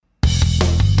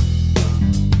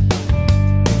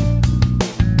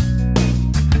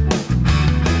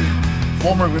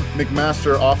Former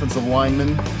McMaster offensive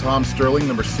lineman Tom Sterling,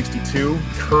 number 62,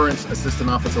 current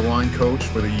assistant offensive line coach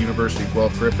for the University of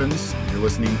Guelph Griffins. You're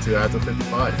listening to At the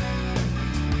 55.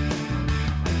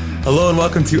 Hello and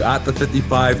welcome to At the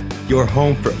 55, your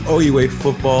home for OUA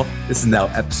football. This is now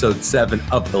episode 7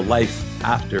 of the Life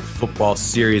After Football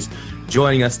series.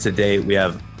 Joining us today, we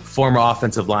have former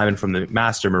offensive lineman from the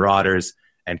McMaster Marauders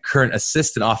and current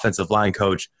assistant offensive line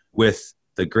coach with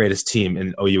the greatest team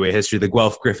in OUA history, the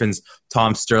Guelph Griffins,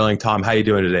 Tom Sterling. Tom, how you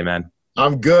doing today, man?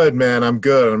 I'm good, man. I'm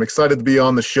good. I'm excited to be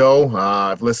on the show.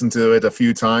 I've listened to it a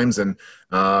few times, and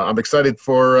I'm excited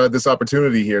for this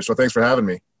opportunity here. So thanks for having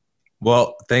me.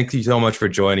 Well, thank you so much for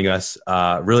joining us.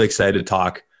 Really excited to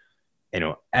talk,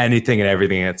 anything and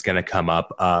everything that's going to come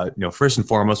up. First and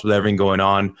foremost, with everything going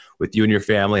on with you and your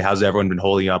family, how's everyone been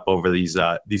holding up over these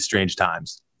strange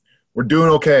times? We're doing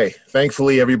okay.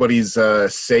 Thankfully, everybody's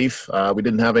safe. We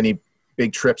didn't have any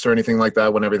big trips or anything like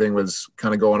that when everything was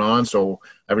kind of going on. So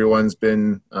everyone's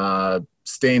been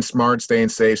staying smart, staying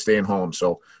safe, staying home.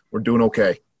 So we're doing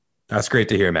okay. That's great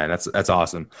to hear, man. That's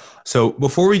awesome. So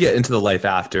before we get into the life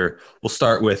after, we'll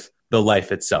start with the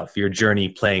life itself, your journey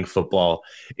playing football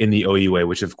in the OUA,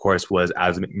 which of course was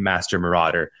as a McMaster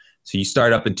Marauder. So you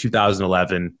started up in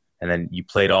 2011 and then you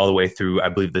played all the way through, I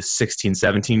believe the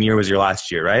 16-17 year was your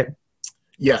last year, right?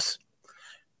 Yes.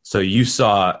 So you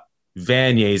saw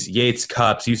Vanier's, Yates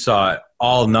Cups, you saw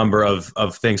all number of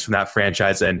things from that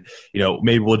franchise. And,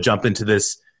 maybe we'll jump into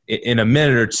this in a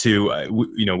minute or two.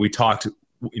 We talked,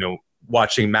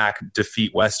 watching Mac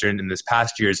defeat Western in this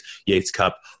past year's Yates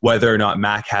Cup, whether or not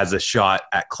Mac has a shot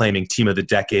at claiming Team of the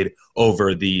Decade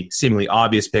over the seemingly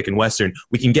obvious pick in Western.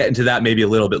 We can get into that maybe a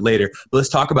little bit later. But let's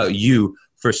talk about you,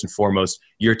 first and foremost,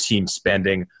 your team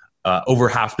spending over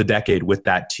half the decade with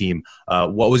that team.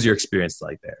 What was your experience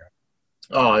like there?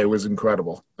 Oh, it was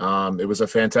incredible. It was a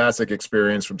fantastic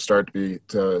experience from start to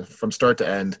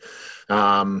end.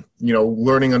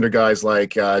 Learning under guys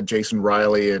like Jason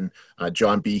Riley and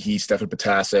John Behe, Stefan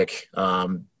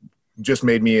Potasic, just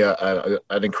made me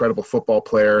an incredible football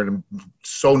player and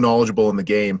so knowledgeable in the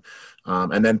game.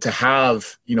 And then to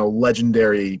have,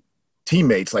 legendary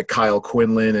teammates like Kyle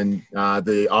Quinlan and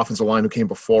the offensive line who came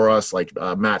before us, like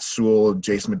Matt Sewell,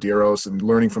 Jason Medeiros, and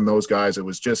learning from those guys, it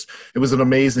was an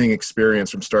amazing experience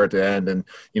from start to end. And,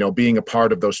 being a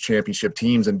part of those championship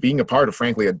teams and being a part of,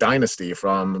 frankly, a dynasty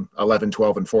from 11,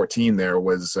 12, and 14 there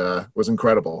was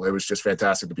incredible. It was just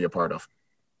fantastic to be a part of.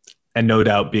 And no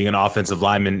doubt, being an offensive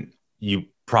lineman, you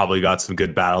probably got some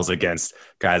good battles against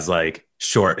guys like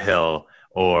Short Hill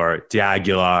or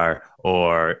D'Aguilar,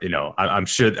 or, I'm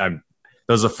sure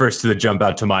those are the first two that jump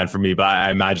out to mind for me, but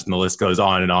I imagine the list goes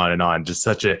on and on and on. Just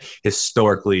such a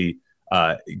historically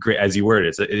great, as you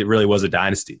worded it, it really was a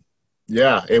dynasty.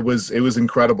 Yeah, it was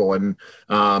incredible. And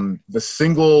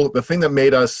the thing that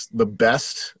made us the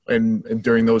best and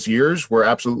during those years were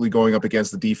absolutely going up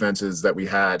against the defenses that we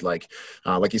had. Like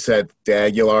you said,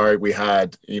 D'Aguilar, we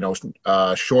had,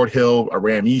 Short Hill,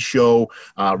 Aram Isho,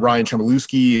 Ryan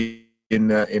Chmielewski, in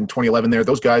 2011 there.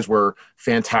 Those guys were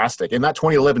fantastic. In that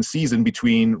 2011 season,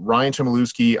 between Ryan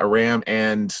Chmielewski, Aram,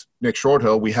 and Nick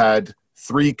Shorthill, we had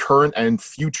 3 current and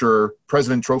future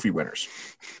President Trophy winners.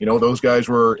 Those guys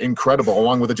were incredible,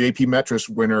 along with a JP Metris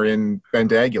winner in Ben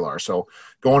D'Aguilar. So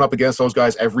going up against those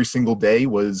guys every single day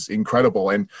was incredible.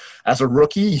 And as a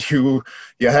rookie, you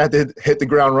had to hit the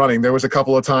ground running. There was a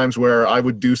couple of times where I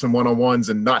would do some one-on-ones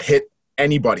and not hit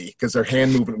anybody because their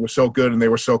hand movement was so good and they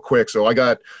were so quick. So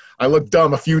I looked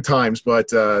dumb a few times, but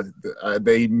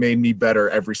they made me better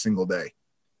every single day.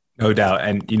 No doubt.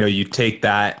 And, you take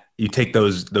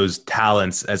those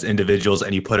talents as individuals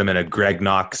and you put them in a Greg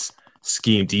Knox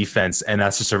scheme defense, and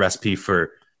that's just a recipe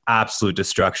for absolute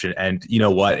destruction. And you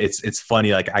know what? It's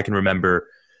funny. Like, I can remember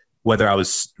whether I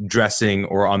was dressing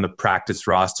or on the practice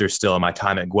roster still in my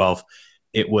time at Guelph,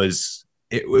 it was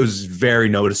very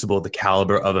noticeable the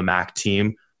caliber of a MAC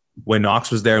team when Knox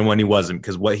was there and when he wasn't,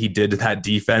 because what he did to that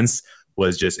defense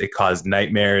was just, it caused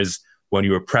nightmares when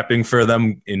you were prepping for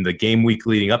them in the game week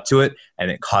leading up to it, and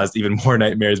it caused even more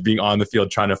nightmares being on the field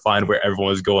trying to find where everyone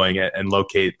was going and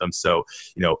locate them. So,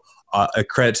 a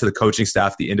credit to the coaching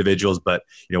staff, the individuals, but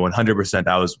 100%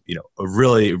 that was a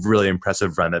really, really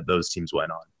impressive run that those teams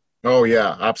went on. Oh,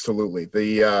 yeah, absolutely.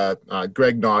 The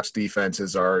Greg Knox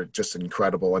defenses are just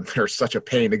incredible, and they're such a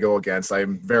pain to go against.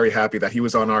 I'm very happy that he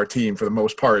was on our team for the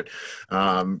most part.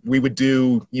 We would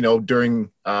do,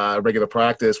 during regular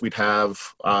practice, we'd have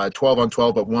 12 on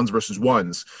 12, but ones versus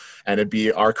ones. And it'd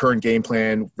be our current game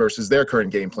plan versus their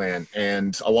current game plan.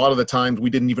 And a lot of the times we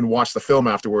didn't even watch the film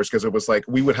afterwards because it was like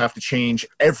we would have to change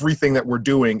everything that we're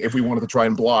doing if we wanted to try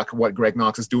and block what Greg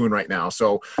Knox is doing right now.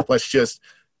 So let's just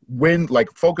win, like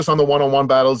focus on the one-on-one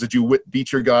battles. Did you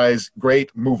beat your guys?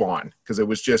 Great, move on. Because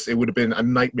it would have been a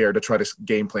nightmare to try to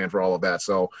game plan for all of that.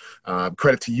 So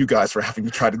credit to you guys for having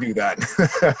to try to do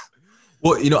that.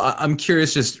 Well, I'm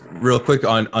curious just real quick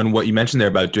on what you mentioned there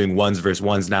about doing ones versus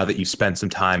ones now that you've spent some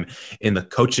time in the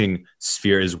coaching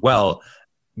sphere as well,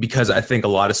 because I think a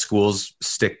lot of schools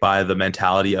stick by the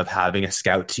mentality of having a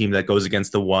scout team that goes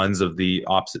against the ones of the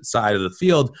opposite side of the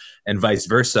field and vice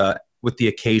versa, with the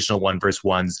occasional ones versus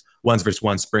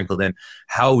ones sprinkled in.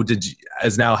 How did you,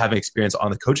 as now having experience on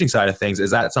the coaching side of things,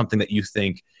 is that something that you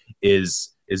think is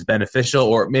beneficial,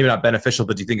 or maybe not beneficial,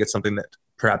 but do you think it's something that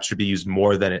perhaps should be used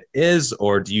more than it is?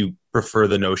 Or do you prefer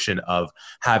the notion of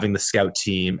having the scout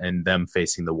team and them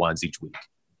facing the ones each week?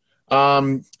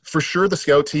 For sure, the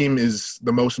scout team is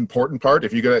the most important part.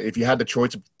 If you had the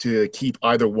choice to keep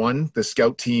either one, the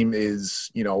scout team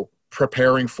is,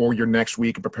 preparing for your next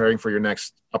week and preparing for your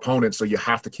next opponent. So you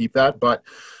have to keep that. But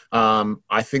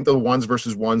I think the ones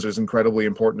versus ones is incredibly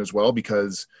important as well,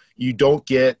 because you don't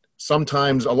get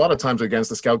a lot of times against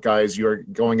the scout guys, you're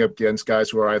going up against guys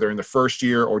who are either in the first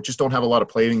year or just don't have a lot of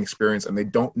playing experience, and they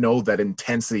don't know that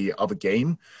intensity of a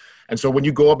game. And so when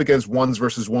you go up against ones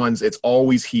versus ones, it's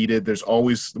always heated. There's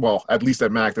always, well, at least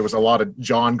at Mac, there was a lot of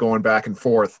John going back and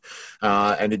forth.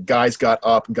 And the guys got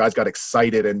up and guys got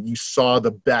excited, and you saw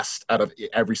the best out of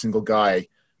every single guy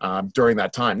during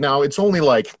that time. Now, it's only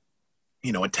like, a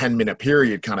 10-minute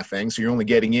period kind of thing. So you're only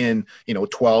getting in,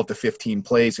 12 to 15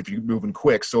 plays if you're moving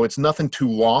quick. So it's nothing too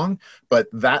long, but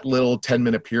that little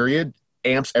 10-minute period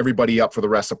amps everybody up for the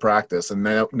rest of practice. And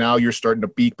now you're starting to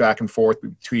beat back and forth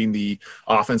between the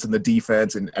offense and the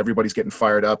defense, and everybody's getting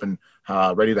fired up and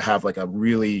ready to have like a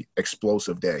really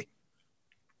explosive day.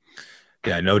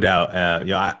 Yeah, no doubt.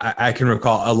 I can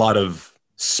recall a lot of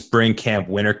spring camp,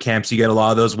 winter camps. You get a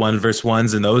lot of those ones versus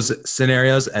ones in those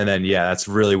scenarios. And then, that's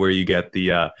really where you get the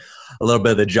a little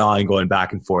bit of the jawing going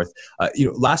back and forth.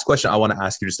 Last question I want to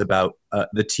ask you just about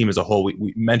the team as a whole.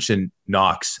 We mentioned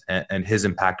Knox and his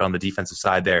impact on the defensive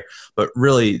side there, but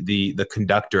really the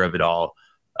conductor of it all,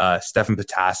 Stefan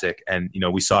Potasic. And,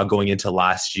 we saw going into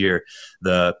last year,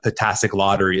 the Potasic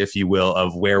lottery, if you will,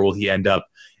 of where will he end up.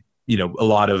 A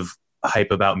lot of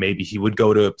hype about maybe he would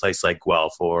go to a place like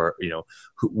Guelph or,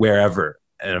 wherever.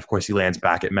 And of course he lands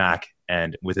back at Mac,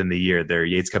 and within the year they're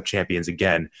Yates Cup champions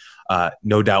again.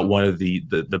 No doubt one of the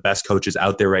best coaches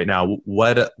out there right now.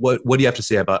 What do you have to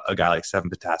say about a guy like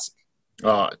Stefan Potasic?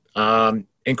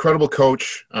 Incredible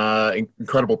coach,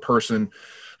 incredible person.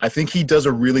 I think he does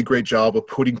a really great job of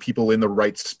putting people in the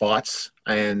right spots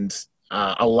and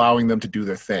allowing them to do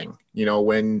their thing.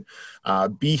 When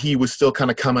Behe was still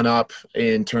kind of coming up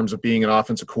in terms of being an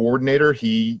offensive coordinator,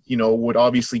 he, would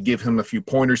obviously give him a few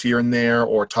pointers here and there,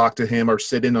 or talk to him or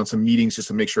sit in on some meetings just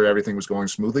to make sure everything was going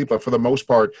smoothly. But for the most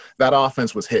part, that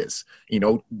offense was his.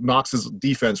 Knox's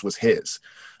defense was his.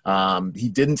 He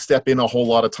didn't step in a whole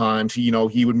lot of times.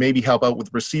 He would maybe help out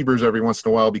with receivers every once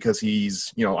in a while because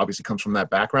he's, obviously comes from that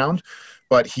background.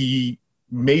 But he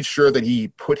made sure that he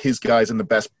put his guys in the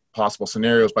best possible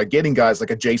scenarios by getting guys like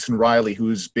a Jason Riley,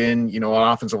 who's been, an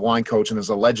offensive line coach and is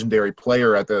a legendary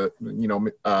player at the,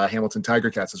 Hamilton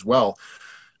Tiger Cats as well.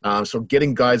 So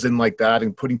getting guys in like that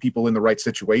and putting people in the right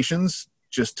situations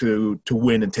just to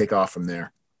win and take off from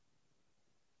there.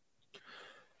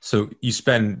 So you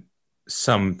spend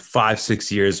some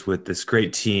 5-6 years with this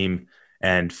great team,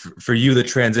 and for you, the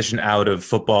transition out of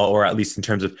football, or at least in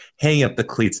terms of hanging up the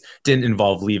cleats, didn't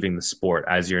involve leaving the sport,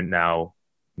 as you're now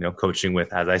coaching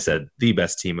with, as I said, the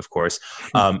best team, of course.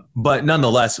 But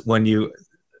nonetheless, when you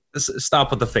stop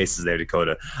with the faces there,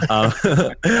 Dakota.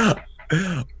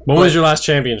 When was your last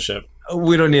championship?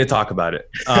 We don't need to talk about it.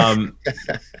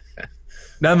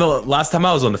 Nonetheless, last time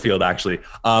I was on the field, actually.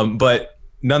 But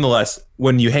nonetheless,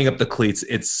 when you hang up the cleats,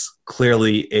 it's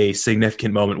clearly a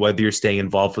significant moment, whether you're staying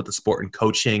involved with the sport and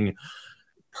coaching,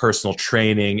 personal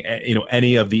training,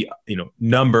 any of the,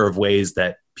 number of ways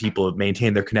that people have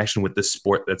maintained their connection with the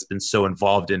sport that's been so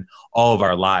involved in all of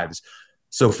our lives.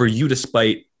 So for you,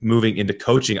 despite moving into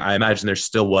coaching, I imagine there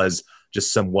still was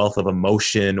just some wealth of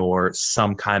emotion or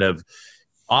some kind of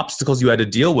obstacles you had to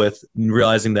deal with,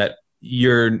 realizing that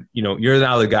you're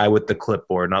now the guy with the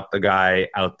clipboard, not the guy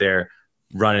out there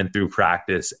running through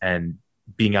practice and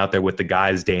being out there with the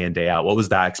guys day in, day out. What was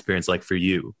that experience like for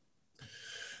you?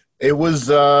 It was,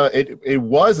 it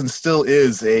was and still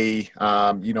is a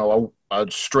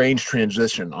strange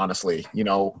transition, honestly,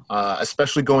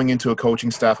 especially going into a coaching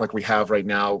staff like we have right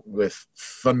now with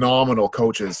phenomenal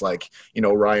coaches like,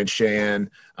 Ryan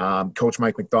Shan, Coach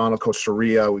Mike McDonald, Coach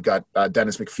Soria. We've got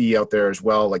Dennis McPhee out there as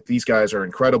well. Like, these guys are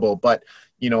incredible. But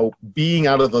being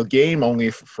out of the game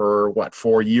only for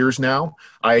 4 years now,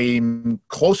 I'm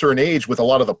closer in age with a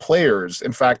lot of the players.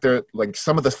 In fact, they're like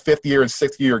some of the 5th year and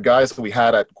 6th year guys that we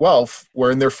had at Guelph were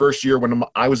in their first year when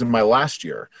I was in my last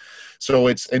year. So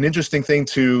it's an interesting thing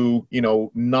to,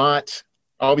 not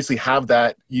obviously have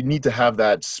that. You need to have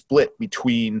that split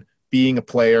between being a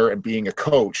player and being a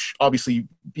coach. Obviously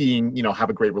have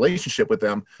a great relationship with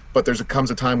them, but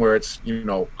comes a time where it's,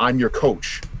 I'm your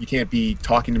coach. You can't be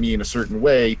talking to me in a certain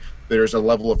way. There's a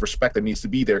level of respect that needs to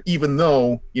be there, even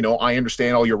though, I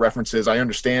understand all your references. I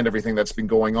understand everything that's been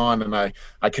going on, and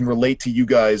I can relate to you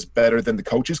guys better than the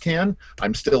coaches can.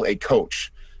 I'm still a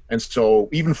coach. And so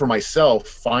even for myself,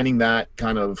 finding that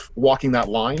kind of walking that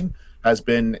line has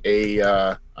been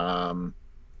I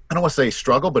don't want to say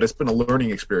struggle, but it's been a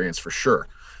learning experience for sure.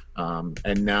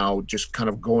 And now just kind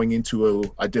of going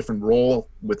into a different role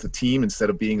with the team instead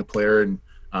of being a player,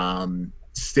 and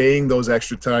staying those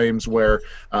extra times where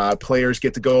players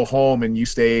get to go home and you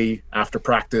stay after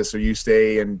practice, or you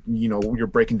stay and, you're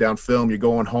breaking down film, you're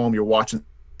going home, you're watching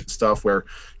stuff where,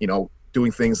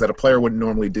 doing things that a player wouldn't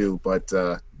normally do. But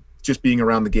just being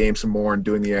around the game some more and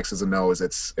doing the X's and O's,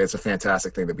 it's a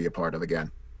fantastic thing to be a part of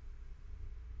again.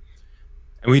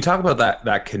 And when you talk about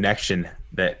that connection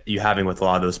that you're having with a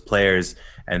lot of those players,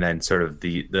 and then sort of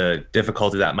the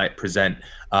difficulty that might present,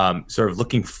 sort of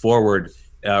looking forward,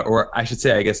 or I should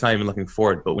say, I guess not even looking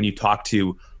forward, but when you talk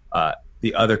to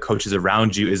the other coaches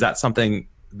around you, is that something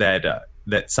that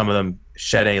some of them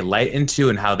shed any light into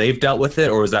and how they've dealt with it?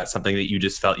 Or was that something that you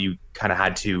just felt you kind of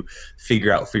had to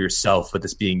figure out for yourself, with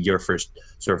this being your first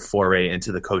sort of foray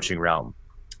into the coaching realm?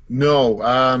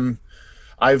 No,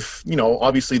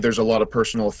 obviously there's a lot of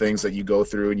personal things that you go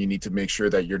through, and you need to make sure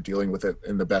that you're dealing with it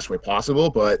in the best way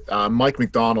possible. But Mike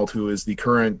McDonald, who is the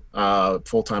current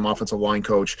full-time offensive line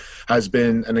coach, has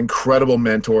been an incredible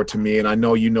mentor to me. And I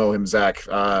know you know him, Zach.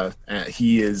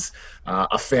 He is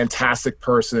a fantastic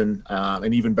person,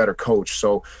 an even better coach.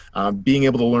 So being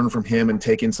able to learn from him and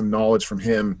take in some knowledge from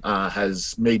him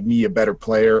has made me a better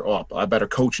player, or a better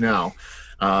coach now.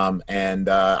 And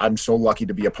I'm so lucky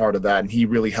to be a part of that. And he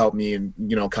really helped me and,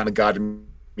 kind of guided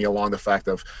me along the fact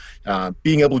of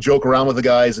being able to joke around with the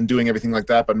guys and doing everything like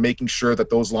that, but making sure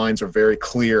that those lines are very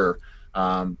clear.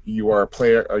 You are a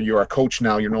player, or you're a coach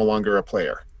now, you're no longer a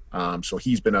player. So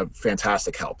he's been a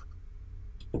fantastic help.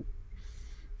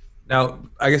 Now,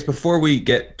 I guess before we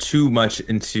get too much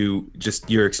into just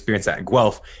your experience at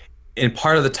Guelph, in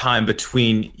part of the time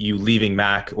between you leaving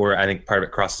Mac, or I think part of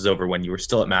it crosses over when you were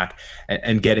still at Mac,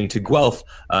 and getting to Guelph,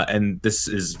 and this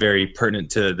is very pertinent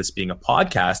to this being a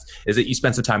podcast, is that you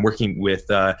spent some time working with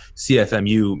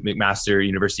CFMU, McMaster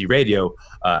University Radio,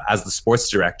 as the sports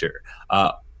director.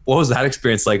 What was that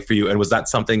experience like for you? And was that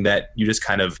something that you just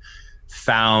kind of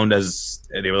found as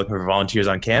they were looking for volunteers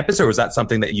on campus, or was that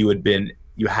something that you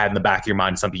had in the back of your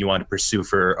mind, something you wanted to pursue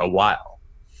for a while?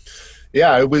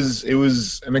 Yeah, it was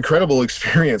an incredible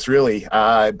experience, really.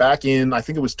 Back in, I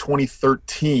think it was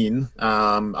 2013,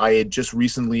 I had just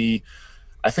recently,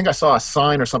 I think I saw a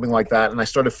sign or something like that, and I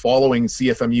started following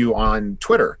CFMU on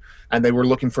Twitter, and they were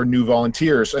looking for new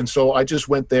volunteers. And so I just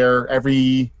went there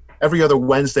every other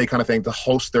Wednesday kind of thing to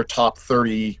host their top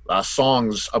 30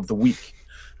 songs of the week,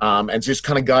 and just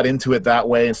kind of got into it that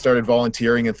way and started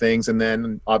volunteering and things. And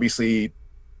then obviously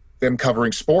them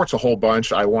covering sports a whole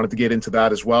bunch, I wanted to get into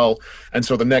that as well. And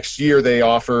so the next year they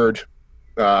offered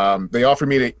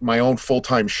me my own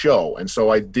full-time show. And so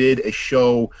I did a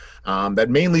show that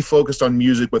mainly focused on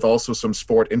music with also some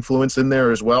sport influence in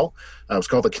there as well. It was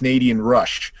called the Canadian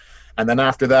Rush. And then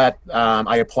after that,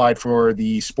 I applied for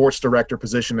the sports director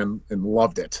position and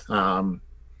loved it.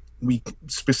 We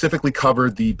specifically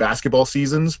covered the basketball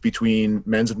seasons between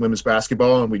men's and women's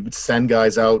basketball, and we would send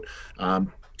guys out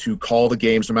to call the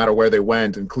games no matter where they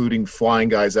went, including flying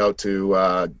guys out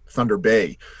to Thunder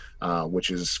Bay, which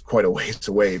is quite a ways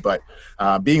away. But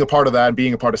being a part of that and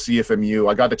being a part of CFMU,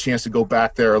 I got the chance to go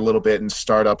back there a little bit and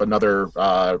start up another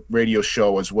radio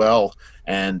show as well.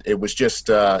 And it was just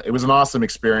it was an awesome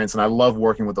experience. And I love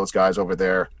working with those guys over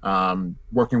there,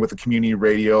 working with the community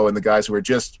radio and the guys who are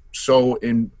just so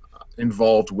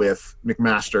involved with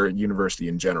McMaster University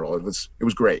in general. It was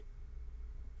great.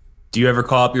 Do you ever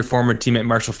call up your former teammate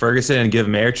Marshall Ferguson and give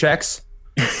him air checks?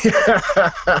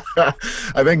 I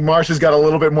think Marsh has got a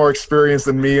little bit more experience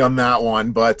than me on that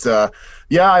one, but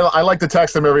yeah, I like to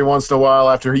text him every once in a while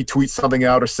after he tweets something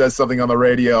out or says something on the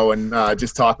radio, and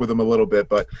just talk with him a little bit.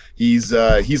 But he's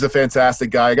a fantastic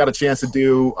guy. I got a chance to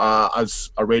do a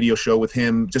radio show with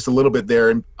him just a little bit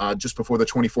there, just before the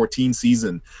 2014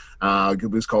 season.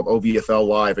 It was called OVFL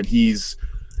Live, and he's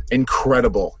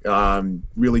incredible.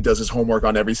 Really does his homework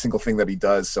on every single thing that he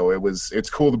does. So it's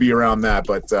cool to be around that.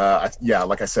 But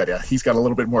like I said, he's got a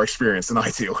little bit more experience than I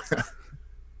do.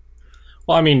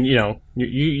 Well, I mean,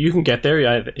 you can get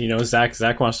there.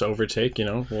 Zach wants to overtake.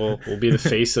 We'll be the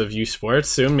face of U Sports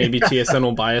soon. Maybe TSN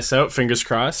will buy us out. Fingers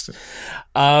crossed.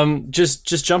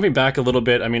 Just jumping back a little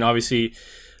bit. I mean, obviously,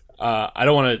 I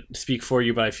don't want to speak for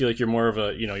you, but I feel like you're more of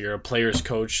a you're a player's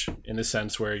coach in the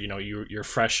sense where you're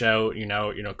fresh out.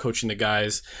 Coaching the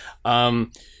guys.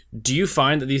 Do you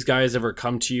find that these guys ever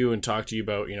come to you and talk to you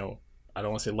about I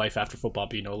don't want to say life after football,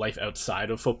 but life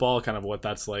outside of football, kind of what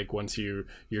that's like once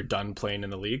you're done playing in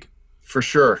the league? For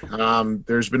sure.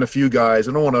 There's been a few guys,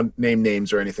 I don't want to name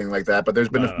names or anything like that, but there's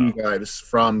been a few guys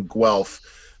from Guelph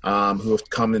who have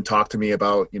come and talked to me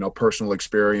about, personal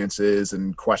experiences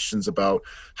and questions about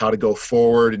how to go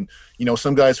forward. And,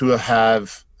 some guys who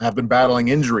have been battling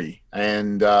injury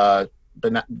and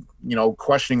been,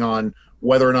 questioning on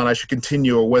whether or not I should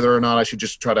continue or whether or not I should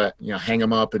just try to, hang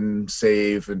them up and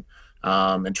save and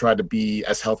try to be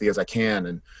as healthy as I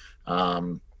can.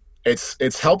 And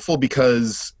it's helpful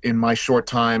because in my short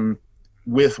time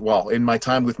in my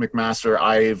time with McMaster,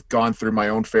 I've gone through my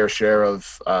own fair share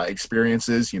of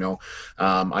experiences.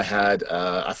 I had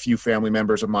a few family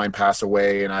members of mine pass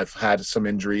away, and I've had some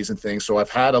injuries and things. So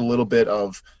I've had a little bit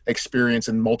of experience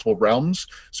in multiple realms.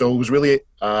 So it was really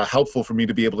helpful for me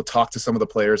to be able to talk to some of the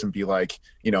players and be like,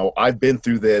 I've been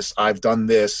through this, I've done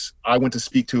this. I went to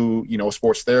speak to, a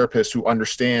sports therapist who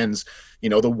understands the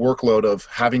workload of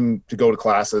having to go to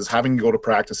classes, having to go to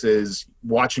practices,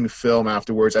 watching film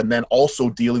afterwards, and then also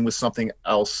dealing with something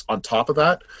else on top of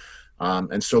that.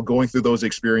 And so going through those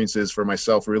experiences for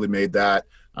myself really made that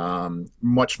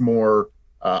much more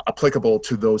applicable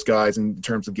to those guys in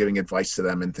terms of giving advice to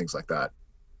them and things like that.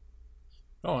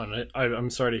 Oh, and I'm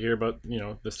sorry to hear about,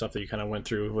 the stuff that you kind of went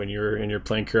through when you were in your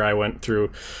playing career. I went through a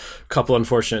couple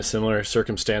unfortunate similar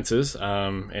circumstances,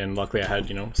 and luckily I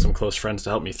had, some close friends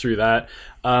to help me through that.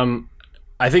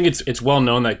 I think it's well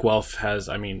known that Guelph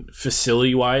has,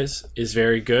 facility-wise is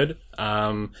very good.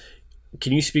 Can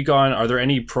you speak on, are there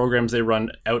any programs they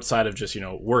run outside of just,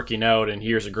 working out and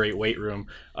here's a great weight room,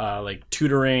 like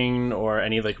tutoring or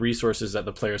any like resources that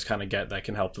the players kind of get that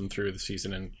can help them through the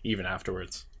season and even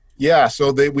afterwards? Yeah,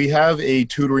 so we have a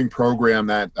tutoring program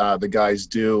that the guys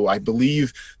do. I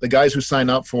believe the guys who sign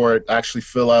up for it actually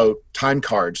fill out time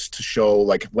cards to show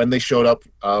like when they showed up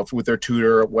with their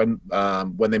tutor, when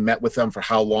they met with them for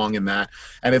how long and that.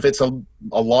 And if it's a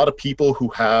lot of people who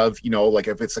have, like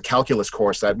if it's a calculus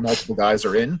course that multiple guys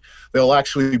are in, they'll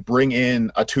actually bring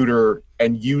in a tutor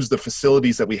and use the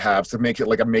facilities that we have to make it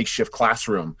like a makeshift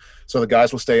classroom. So the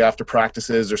guys will stay after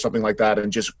practices or something like that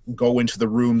and just go into the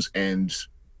rooms and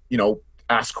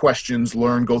ask questions,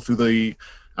 learn, go through the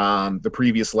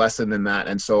previous lesson and that.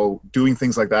 And so doing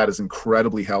things like that is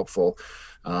incredibly helpful.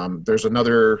 There's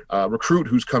another recruit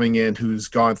who's coming in who's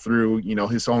gone through,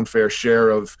 his own fair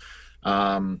share of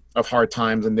hard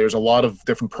times. And there's a lot of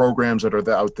different programs that are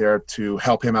out there to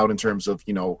help him out in terms of,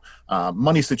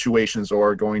 money situations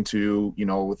or going to,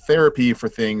 therapy for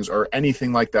things or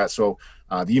anything like that. So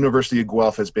the University of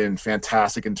Guelph has been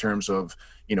fantastic in terms of,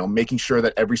 making sure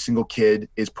that every single kid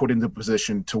is put into a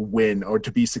position to win or to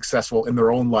be successful in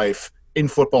their own life in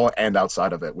football and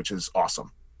outside of it, which is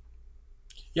awesome.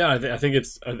 Yeah, I think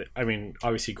it's,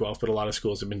 obviously Guelph, but a lot of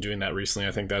schools have been doing that recently.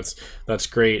 I think that's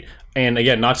great. And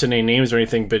again, not to name names or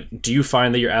anything, but do you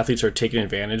find that your athletes are taking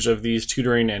advantage of these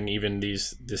tutoring and even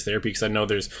this therapy? Because I know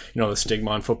there's, the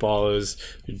stigma on football is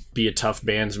be a tough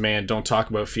man's man, don't talk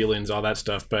about feelings, all that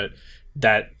stuff. But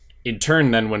that in turn,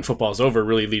 then when football's over,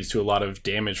 really leads to a lot of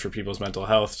damage for people's mental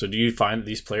health. So do you find that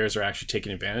these players are actually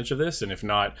taking advantage of this? And if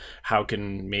not, how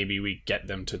can maybe we get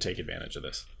them to take advantage of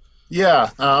this? Yeah,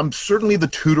 certainly the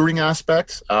tutoring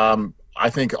aspect. I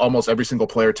think almost every single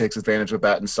player takes advantage of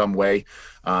that in some way.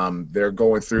 They're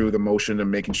going through the motion and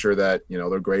making sure that,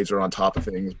 their grades are on top of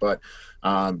things. But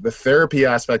the therapy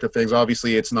aspect of things,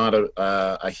 obviously it's not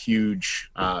a huge,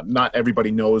 not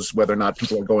everybody knows whether or not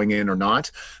people are going in or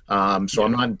not. So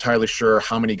I'm not entirely sure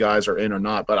how many guys are in or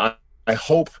not, but I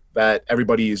hope that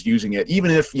everybody is using it,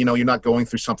 even if, you're not going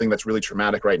through something that's really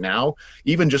traumatic right now.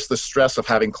 Even just the stress of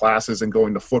having classes and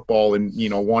going to football and,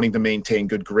 wanting to maintain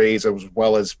good grades as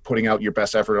well as putting out your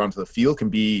best effort onto the field can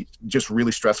be just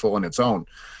really stressful in its own.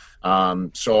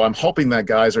 So I'm hoping that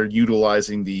guys are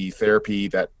utilizing the therapy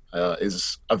that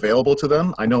is available to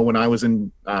them. I know when I was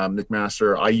in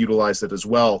McMaster, I utilized it as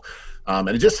well. And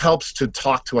it just helps to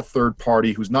talk to a third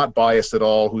party who's not biased at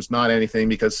all, who's not anything,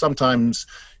 because sometimes,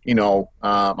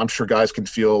 I'm sure guys can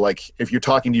feel like if you're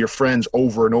talking to your friends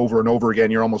over and over and over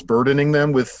again, you're almost burdening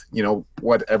them with,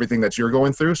 everything that you're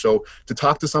going through. So to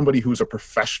talk to somebody who's a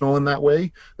professional in that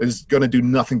way is going to do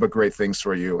nothing but great things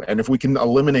for you. And if we can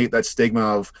eliminate that stigma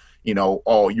of,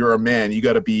 oh, you're a man, you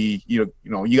got to be, you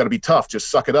got to be tough,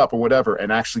 just suck it up or whatever,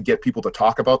 and actually get people to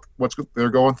talk about what they're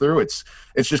going through, it's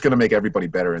just going to make everybody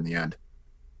better in the end.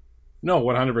 No,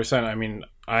 100%. I mean,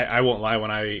 I won't lie.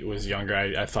 When I was younger,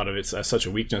 I thought of it as such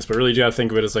a weakness, but really, you got to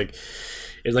think of it as like,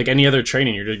 it's like any other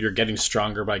training. You're getting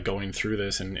stronger by going through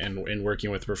this and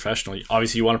working with a professional.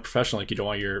 Obviously, you want a professional. Like, you don't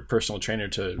want your personal trainer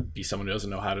to be someone who doesn't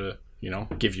know how to,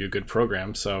 give you a good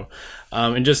program. So,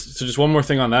 and just one more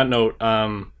thing on that note.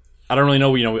 I don't really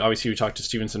know. Obviously, we talked to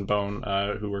Stevenson Bone,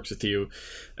 who works with you.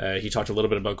 He talked a little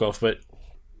bit about Guelph, but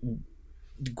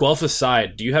Guelph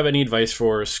aside, do you have any advice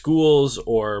for schools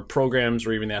or programs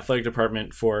or even the athletic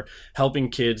department for helping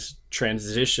kids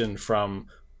transition from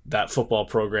that football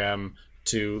program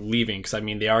to leaving? Because, I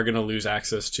mean, they are going to lose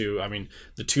access to,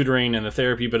 the tutoring and the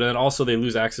therapy, but then also they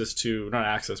lose access to, not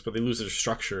access, but they lose their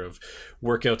structure of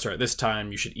workouts are at this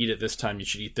time, you should eat at this time, you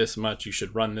should eat this much, you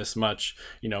should run this much,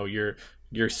 you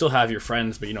still have your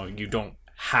friends, but, you don't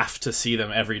have to see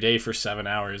them every day for 7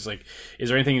 hours. Like, is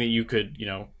there anything that you could,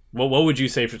 what would you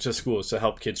say to schools to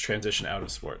help kids transition out of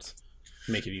sports,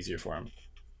 make it easier for them?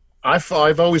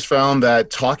 I've always found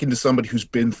that talking to somebody who's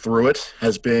been through it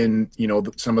has been,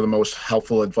 some of the most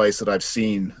helpful advice that I've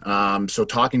seen. So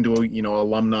talking to,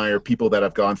 alumni or people that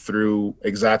have gone through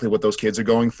exactly what those kids are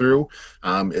going through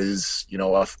is,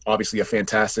 obviously a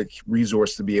fantastic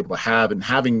resource to be able to have. And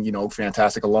having,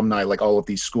 fantastic alumni like all of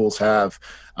these schools have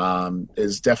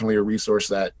is definitely a resource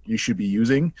that you should be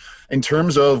using. In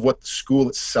terms of what the school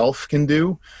itself can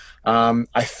do,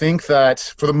 I think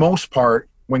that for the most part,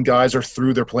 when guys are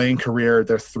through their playing career,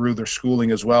 they're through their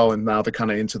schooling as well, and now they're kind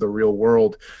of into the real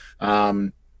world.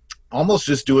 Almost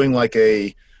just doing like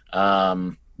a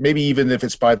maybe even if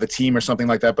it's by the team or something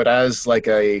like that, but as like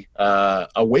a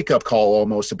wake up call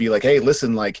almost to be like, hey,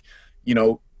 listen, like,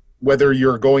 whether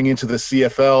you're going into the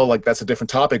CFL, like that's a different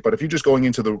topic, but if you're just going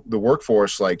into the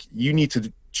workforce, like you need to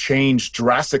change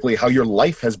drastically how your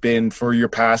life has been for your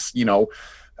past,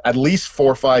 at least 4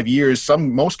 or 5 years.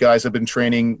 Most guys have been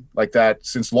training like that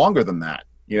since longer than that,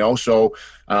 so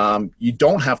you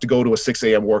don't have to go to a 6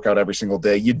 a.m. workout every single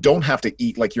day. You don't have to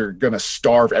eat like you're going to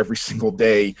starve every single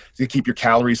day to keep your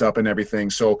calories up and everything.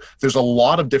 So there's a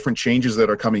lot of different changes that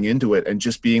are coming into it, and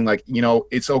just being like,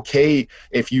 it's okay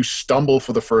if you stumble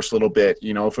for the first little bit,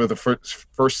 for the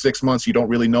first 6 months, you don't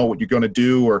really know what you're going to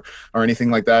do or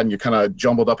anything like that. And you're kind of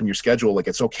jumbled up in your schedule. Like,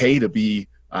 it's okay to be,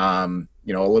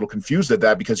 a little confused at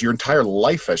that, because your entire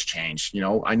life has changed.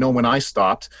 I know when I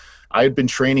stopped, I had been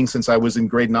training since I was in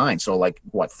grade 9. So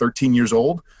 13 years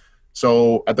old.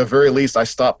 So at the very least, I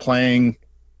stopped playing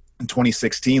in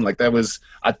 2016. Like, that was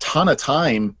a ton of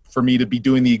time for me to be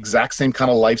doing the exact same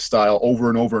kind of lifestyle over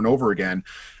and over and over again.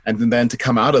 And then to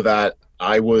come out of that,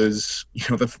 I was,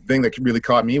 the thing that really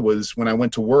caught me was when I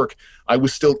went to work, I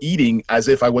was still eating as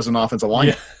if I was an offensive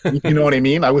lineman. Yeah. You know what I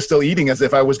mean? I was still eating as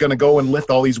if I was going to go and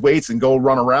lift all these weights and go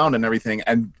run around and everything.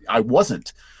 And I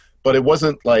wasn't. But it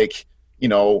wasn't like,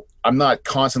 I'm not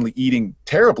constantly eating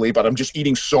terribly, but I'm just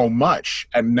eating so much.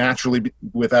 And naturally,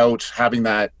 without having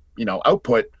that,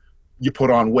 output, you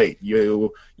put on weight.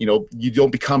 You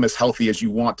don't become as healthy as you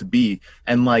want to be.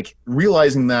 And like,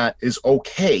 realizing that is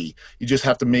okay. You just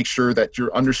have to make sure that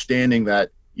you're understanding that,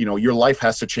 your life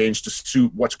has to change to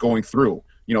suit what's going through.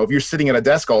 If you're sitting at a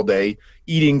desk all day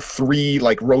eating 3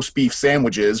 like roast beef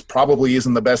sandwiches, probably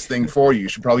isn't the best thing for you. You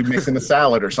should probably mix in a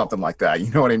salad or something like that.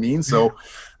 You know what I mean? So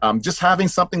just having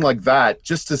something like that,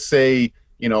 just to say,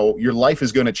 your life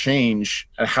is going to change,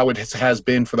 and how it has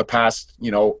been for the past,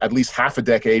 at least half a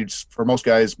decade, for most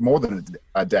guys, more than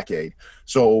a decade.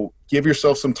 So give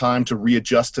yourself some time to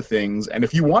readjust to things. And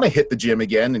if you want to hit the gym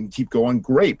again and keep going,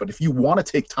 great. But if you want to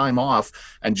take time off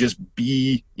and just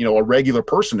be, a regular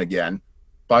person again,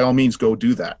 by all means, go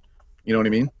do that. You know what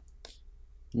I mean?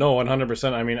 No,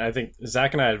 100%. I mean, I think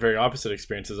Zach and I had very opposite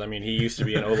experiences. I mean, he used to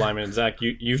be an O-lineman, and Zach,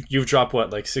 you've dropped what,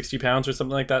 like 60 pounds or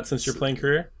something like that since your playing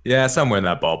career? Yeah, somewhere in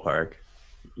that ballpark.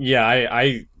 Yeah,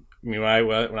 I mean,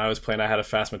 when I was playing, I had a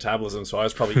fast metabolism, so I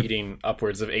was probably eating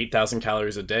upwards of 8,000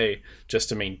 calories a day just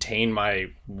to maintain my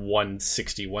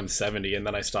 160, 170, and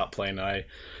then I stopped playing, and I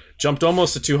jumped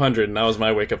almost to 200, and that was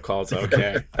my wake-up call. So,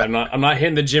 okay, I'm not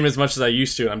hitting the gym as much as I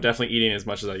used to. I'm definitely eating as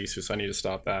much as I used to, so I need to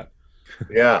stop that.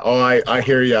 Yeah. Oh, I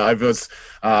hear you.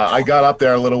 I got up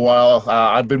there a little while.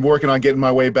 I've been working on getting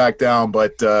my way back down,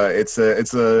 but it's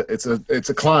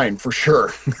a climb for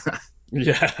sure.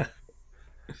 Yeah.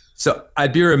 So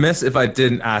I'd be remiss if I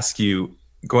didn't ask you,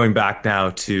 going back now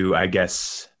to, I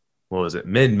guess, what was it,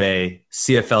 mid-May,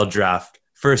 CFL draft,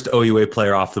 first OUA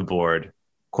player off the board,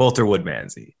 Colter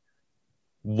Woodmansey.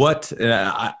 What,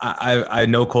 I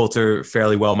know Colter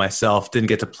fairly well myself, didn't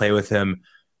get to play with him,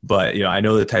 but I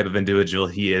know the type of individual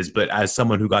he is. But as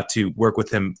someone who got to work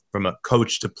with him from a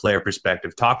coach to player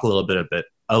perspective, talk a little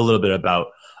bit about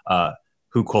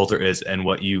who Colter is and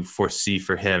what you foresee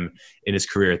for him in his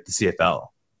career at the CFL.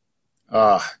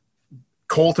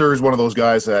 Colter is one of those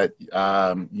guys that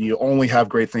you only have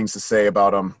great things to say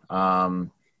about him,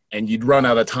 and you'd run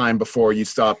out of time before you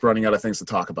stop running out of things to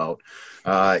talk about.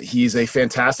 He's a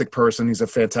fantastic person. He's a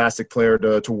fantastic player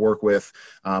to work with.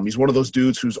 He's one of those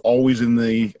dudes who's always in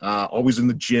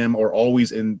the gym or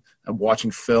always in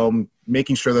watching film,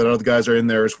 making sure that other guys are in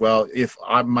there as well. If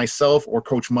I myself or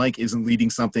Coach Mike isn't leading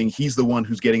something, he's the one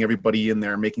who's getting everybody in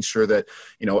there, making sure that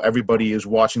everybody is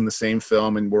watching the same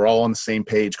film and we're all on the same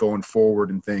page going forward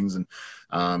and things.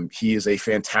 And he is a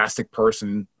fantastic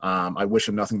person. I wish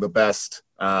him nothing but best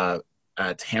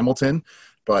at Hamilton.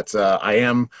 But I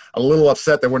am a little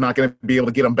upset that we're not going to be able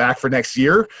to get him back for next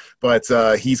year. But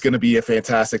he's going to be a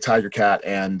fantastic Tiger Cat.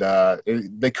 And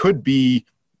they could be,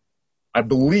 I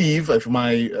believe, if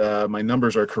my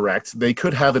numbers are correct, they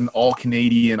could have an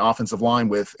all-Canadian offensive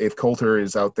line if Colter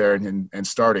is out there and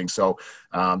starting. So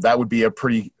that would be a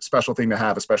pretty special thing to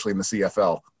have, especially in the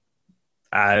CFL.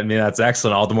 I mean, that's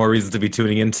excellent. All the more reason to be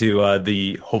tuning into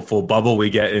the hopeful bubble we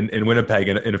get in Winnipeg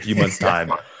in a few months'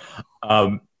 time.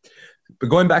 But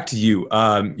going back to you,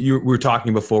 we were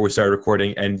talking before we started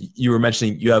recording, and you were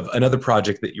mentioning you have another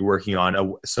project that you're working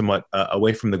on, somewhat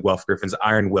away from the Guelph Griffins,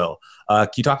 Iron Will. Can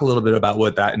you talk a little bit about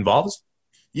what that involves?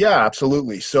 Yeah,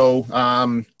 absolutely. So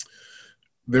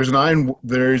there's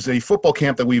a football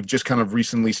camp that we've just kind of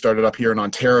recently started up here in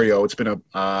Ontario. It's been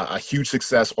a huge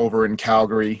success over in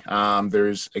Calgary.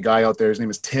 There's a guy out there, his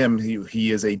name is Tim.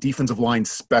 He is a defensive line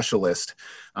specialist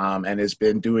and has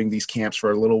been doing these camps for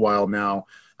a little while now.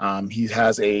 He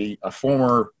has a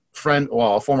former friend,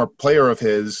 well, a former player of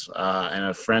his and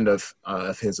a friend of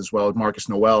his as well, Marcus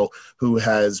Noel, who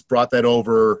has brought that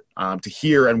over to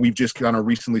here, and we've just kind of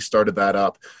recently started that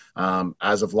up.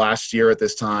 As of last year at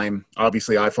this time,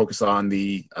 obviously I focus on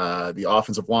the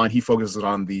offensive line. He focuses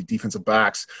on the defensive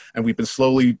backs, and we've been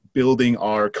slowly building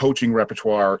our coaching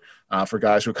repertoire for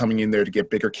guys who are coming in there to get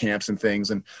bigger camps and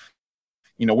things. And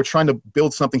we're trying to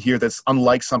build something here that's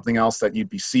unlike something else that you'd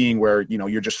be seeing where,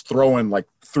 you're just throwing like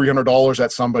 $300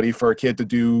 at somebody for a kid to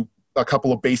do a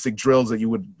couple of basic drills that you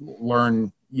would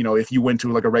learn, if you went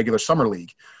to like a regular summer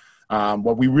league.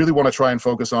 What we really want to try and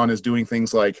focus on is doing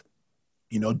things like,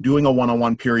 doing a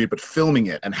one-on-one period, but filming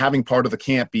it and having part of the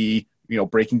camp be,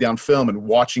 breaking down film and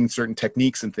watching certain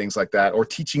techniques and things like that, or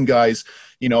teaching guys,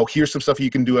 here's some stuff you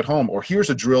can do at home, or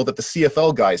here's a drill that the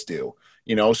CFL guys do,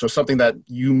 so something that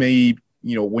you may,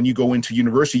 when you go into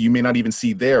university, you may not even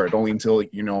see there, only until,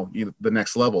 the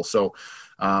next level. So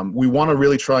we want to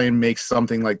really try and make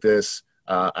something like this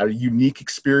a unique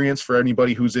experience for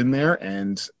anybody who's in there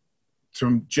and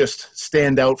to just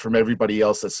stand out from everybody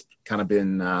else that's kind of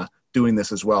been doing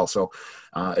this as well. So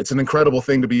it's an incredible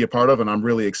thing to be a part of, and I'm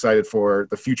really excited for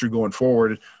the future going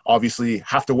forward. Obviously,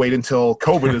 have to wait until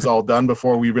COVID is all done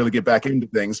before we really get back into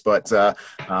things, but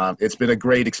it's been a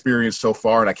great experience so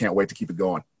far, and I can't wait to keep it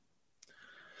going.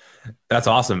 That's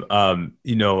awesome.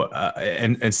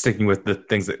 And sticking with the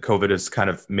things that COVID has kind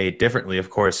of made differently, of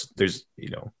course, there's,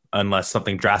 unless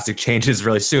something drastic changes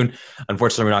really soon,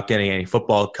 unfortunately, we're not getting any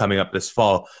football coming up this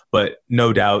fall, but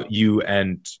no doubt you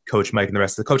and Coach Mike and the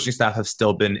rest of the coaching staff have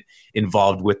still been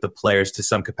involved with the players to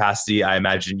some capacity. I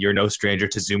imagine you're no stranger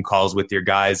to Zoom calls with your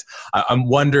guys. I'm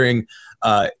wondering,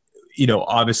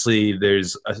 obviously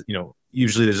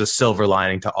usually there's a silver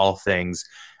lining to all things.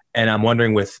 And I'm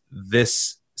wondering with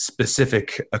this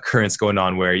specific occurrence going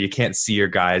on where you can't see your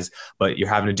guys, but you're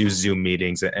having to do Zoom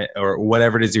meetings or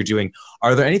whatever it is you're doing.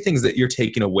 Are there any things that you're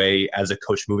taking away as a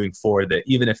coach moving forward that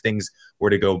even if things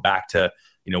were to go back to,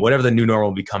 whatever the new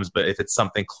normal becomes, but if it's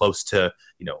something close to,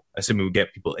 assuming we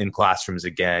get people in classrooms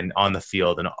again on the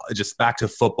field and just back to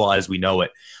football as we know it,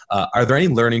 are there any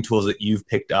learning tools that you've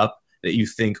picked up that you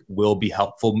think will be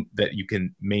helpful that you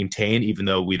can maintain even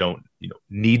though we don't,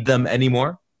 need them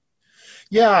anymore?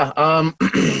 Yeah,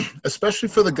 especially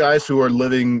for the guys who are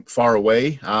living far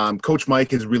away. Coach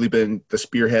Mike has really been the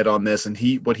spearhead on this, and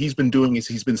what he's been doing is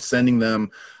he's been sending them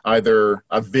either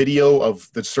a video of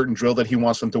the certain drill that he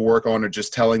wants them to work on, or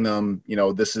just telling them,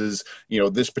 this is,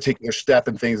 this particular step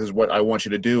and things is what I want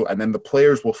you to do. And then the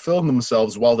players will film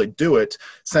themselves while they do it,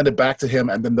 send it back to him,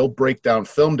 and then they'll break down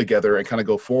film together and kind of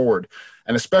go forward.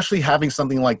 And especially having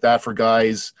something like that for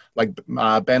guys like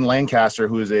Ben Lancaster,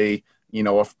 who is a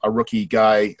a rookie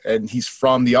guy, and he's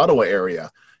from the Ottawa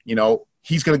area,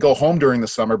 he's going to go home during the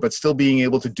summer, but still being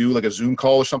able to do like a Zoom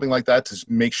call or something like that to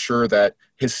make sure that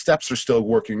his steps are still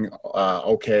working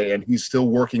okay, and he's still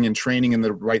working and training in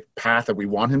the right path that we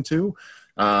want him to,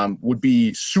 would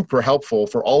be super helpful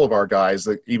for all of our guys.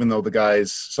 That even though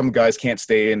some guys can't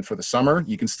stay in for the summer,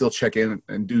 you can still check in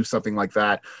and do something like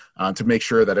that to make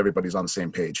sure that everybody's on the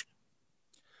same page.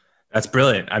 That's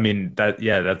brilliant. I mean,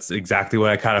 that's exactly what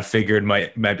I kind of figured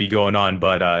might be going on.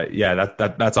 But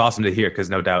that's awesome to hear, because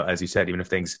no doubt, as you said, even if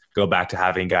things go back to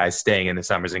having guys staying in the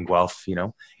summers in Guelph,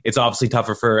 it's obviously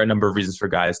tougher for a number of reasons for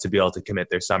guys to be able to commit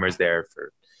their summers there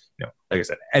for, like I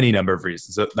said, any number of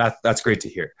reasons. So that's great to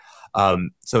hear. I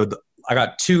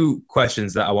got two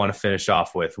questions that I want to finish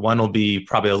off with. One will be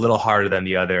probably a little harder than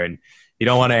the other, and you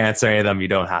don't want to answer any of them, you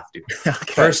don't have to.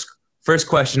 Okay. First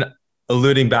question,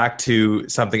 alluding back to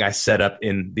something I set up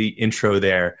in the intro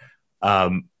there,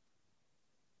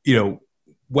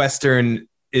 Western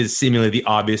is seemingly the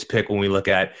obvious pick when we look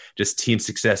at just team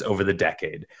success over the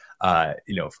decade. From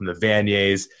the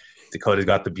Vaniers, Dakota's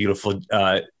got the beautiful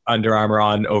Under Armour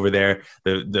on over there,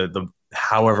 the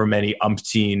however many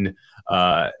umpteen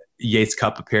Yates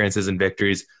Cup appearances and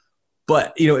victories.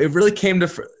 But, it really came to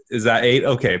is that 8?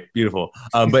 Okay, beautiful.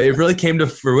 But it really came to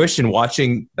fruition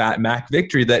watching that Mac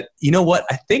victory that,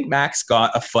 I think Mac's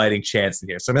got a fighting chance in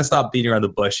here. So I'm going to stop beating around the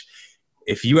bush.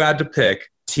 If you had to pick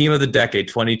team of the decade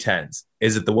 2010s,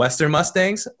 is it the Western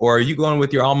Mustangs, or are you going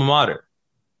with your alma mater?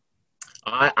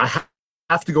 I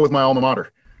have to go with my alma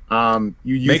mater.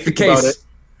 You make the case.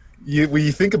 When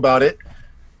you think about it,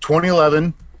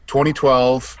 2011,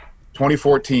 2012,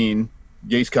 2014,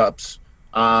 Yates Cups.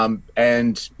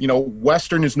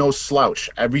 Western is no slouch.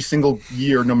 Every single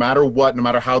year, no matter what, no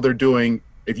matter how they're doing,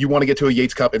 if you want to get to a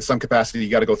Yates Cup in some capacity,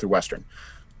 you got to go through Western.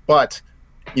 But,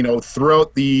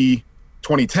 throughout the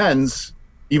 2010s,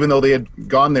 even though they had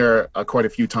gone there quite a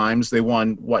few times, they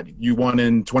won what? You won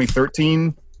in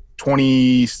 2013,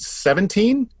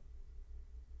 2017,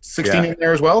 16 in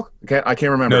there as well? Okay, I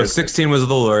can't remember. No, 16 was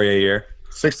the Laurier year.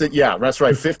 16, yeah, that's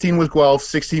right. 15 was Guelph,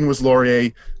 16 was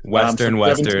Laurier. Western.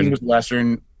 17 was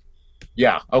Western.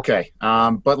 Yeah, okay.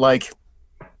 But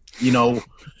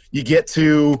you get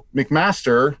to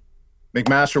McMaster.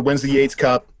 McMaster wins the Yates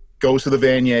Cup, goes to the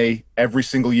Vanier every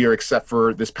single year except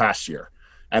for this past year.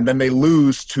 And then they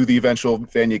lose to the eventual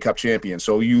Vanier Cup champion.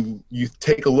 So you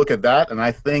take a look at that, and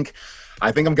I think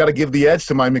I'm got to give the edge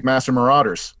to my McMaster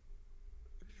Marauders.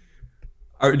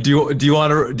 Do you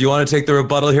want to take the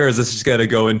rebuttal here, or is this just going to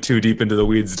go in too deep into the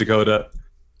weeds, Dakota?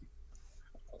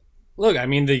 Look, I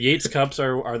mean, the Yates Cups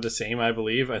are the same, I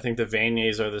believe. I think the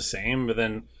Vaniers are the same, but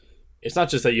then it's not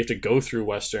just that you have to go through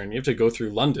Western. You have to go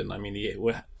through London. I mean,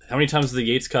 how many times has the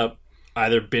Yates Cup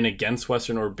either been against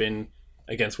Western or been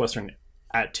against Western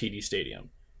at TD Stadium?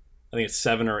 I think it's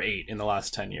 7 or 8 in the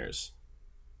last 10 years.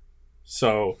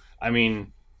 So, I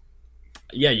mean,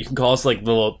 yeah, you can call us like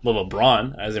the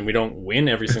LeBron, as in we don't win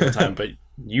every single time, but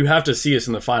you have to see us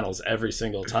in the finals every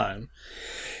single time.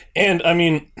 And, I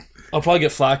mean, I'll probably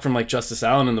get flack from like Justice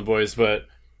Allen and the boys, but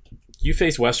you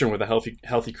face Western with a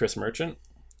healthy Chris Merchant.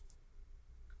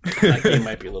 That game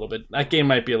might be a little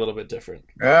bit different.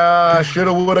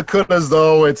 Shoulda, woulda, couldas,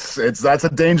 though. That's a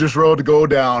dangerous road to go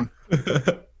down. All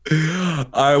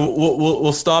right,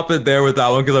 we'll stop it there with that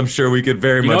one, because I'm sure we could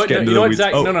very much get into the weeds.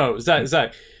 Zach, no,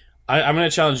 Zach. I'm going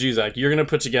to challenge you, Zach. You're going to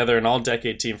put together an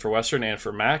all-decade team for Western and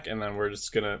for Mac, and then we're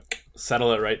just going to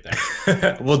settle it right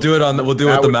there. We'll do it with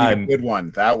the Madden. Good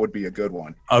one. That would be a good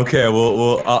one. Okay,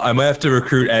 well, I might have to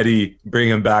recruit Eddie, bring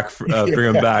him back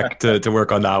to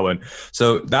work on that one.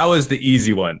 So that was the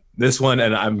easy one. This one,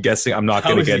 and I'm guessing I'm not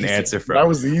going to get an answer from. That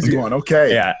was the easy one.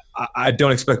 Okay. Yeah, I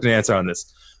don't expect an answer on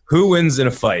this. Who wins in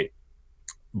a fight?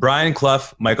 Brian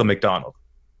Clough, Michael McDonald.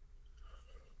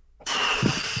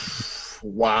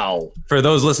 Wow. For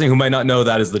those listening who might not know,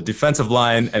 that is the defensive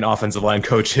line and offensive line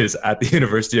coaches at the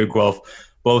University of Guelph,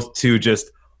 both two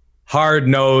just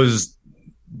hard-nosed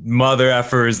mother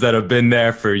effers that have been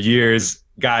there for years,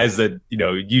 guys that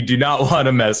you do not want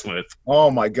to mess with.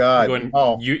 Oh my God!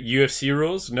 UFC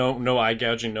rules: no eye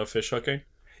gouging, no fish hooking.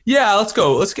 Yeah, let's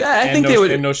go. I think they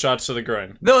would. And no shots to the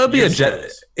groin. No, it would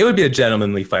be a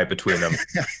gentlemanly fight between them.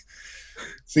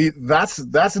 See,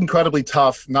 that's incredibly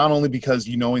tough, not only because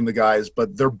knowing the guys,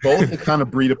 but they're both the kind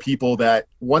of breed of people that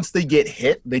once they get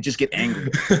hit, they just get angry.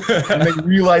 And they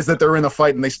realize that they're in a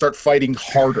fight, and they start fighting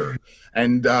harder.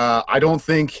 And I don't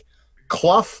think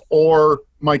Clough or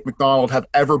Mike McDonald have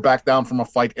ever backed down from a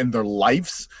fight in their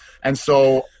lives. And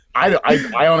so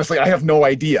I honestly, I have no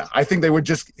idea. I think they would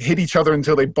just hit each other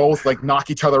until they both like knock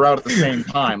each other out at the same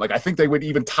time. Like I think they would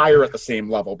even tire at the same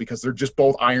level because they're just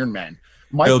both Iron Men.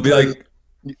 It'll be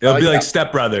like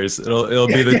Step Brothers. It'll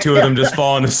be the two of them just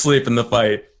falling asleep in the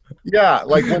fight. Yeah,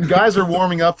 like when guys are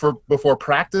warming up before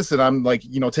practice, and I'm like,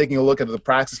 taking a look at the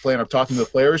practice plan, I'm talking to the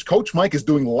players. Coach Mike is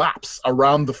doing laps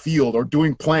around the field, or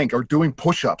doing plank, or doing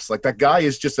push-ups. Like that guy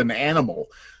is just an animal.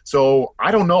 So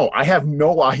I don't know. I have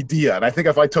no idea, and I think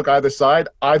if I took either side,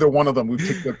 either one of them would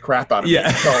kick the crap out of me.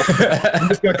 So I'm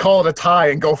just gonna call it a tie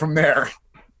and go from there.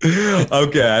 Okay, all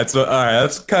right.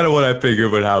 That's kind of what I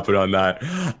figured would happen on that.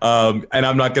 And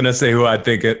I'm not gonna say who I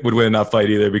think it would win in that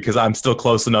fight either, because I'm still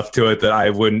close enough to it that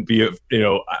I wouldn't be,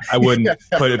 I wouldn't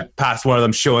put it past one of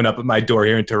them showing up at my door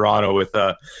here in Toronto with,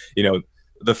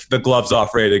 the gloves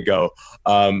off, ready to go.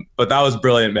 But that was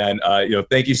brilliant, man.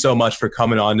 Thank you so much for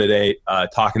coming on today,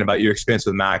 talking about your experience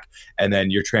with Mac and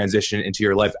then your transition into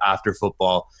your life after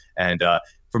football. And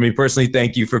for me personally,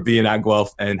 thank you for being at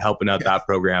Guelph and helping out that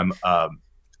program.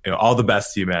 All the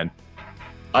best to you, man.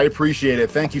 I appreciate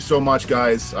it. Thank you so much,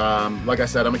 guys. Like I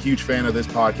said, I'm a huge fan of this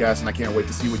podcast, and I can't wait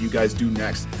to see what you guys do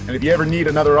next. And if you ever need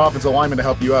another offensive lineman to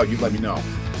help you out, you let me know.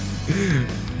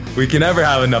 We can never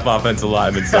have enough offensive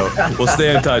linemen, so we'll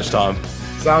stay in touch, Tom.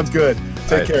 Sounds good.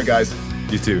 Take care, guys.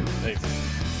 You too. Thanks.